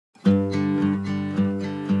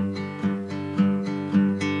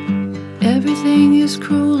Everything is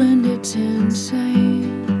cruel and it's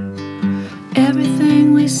insane.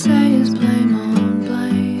 Everything we say is blame on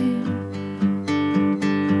blame.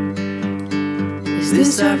 Is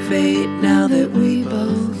this our fate now that we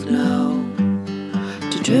both know?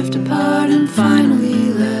 To drift apart and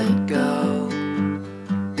finally let go.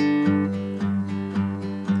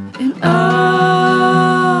 And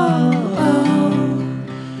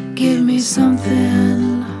give me something.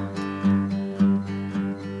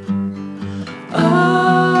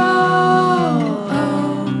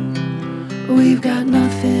 We've got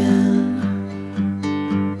nothing.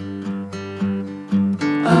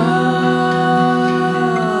 Oh,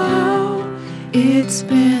 it's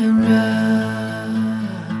been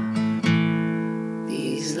rough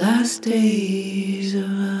these last days of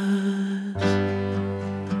us.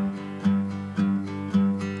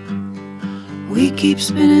 We keep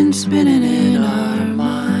spinning, spinning in our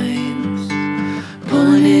minds,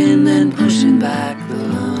 pulling in then pushing back the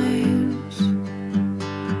lines.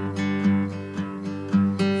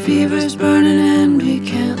 Fever's burning and we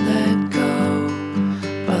can't let go,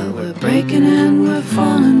 but we're breaking and we're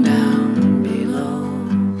falling down below.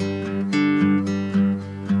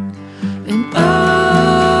 And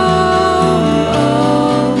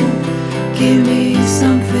give me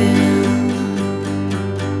something.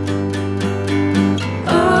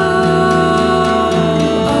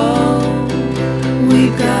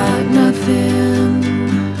 We've got nothing.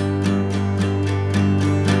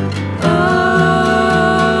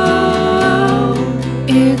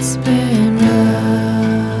 It's been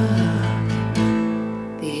rough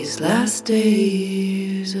these last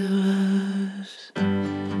days of us.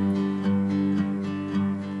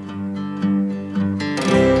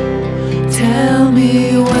 Tell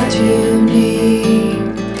me what you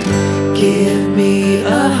need. Give me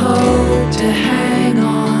a hope to hang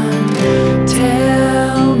on.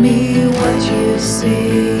 Tell me what you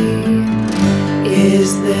see.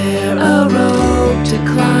 Is there a road to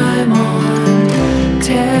climb on?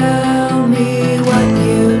 Tell me what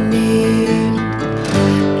you need.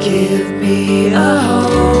 Give me a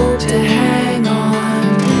hope to hang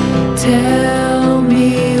on. Tell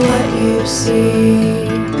me what you see.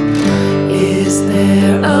 Is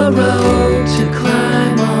there a road to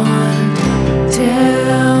climb on?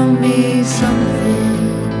 Tell me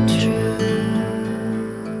something true.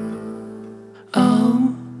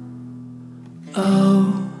 Oh,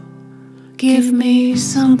 give me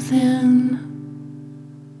something.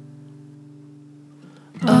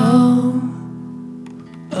 Oh,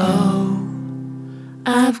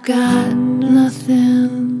 I've got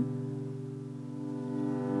nothing.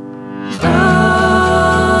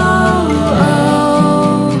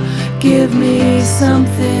 Oh, give me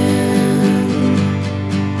something.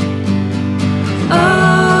 Oh,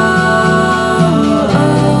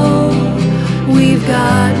 we've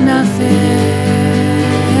got nothing.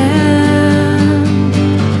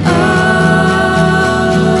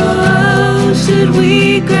 Oh, should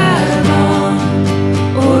we grab on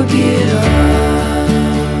or get up?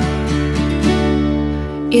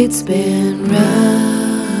 It's been rough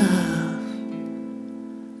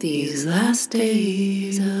these last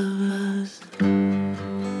days of us.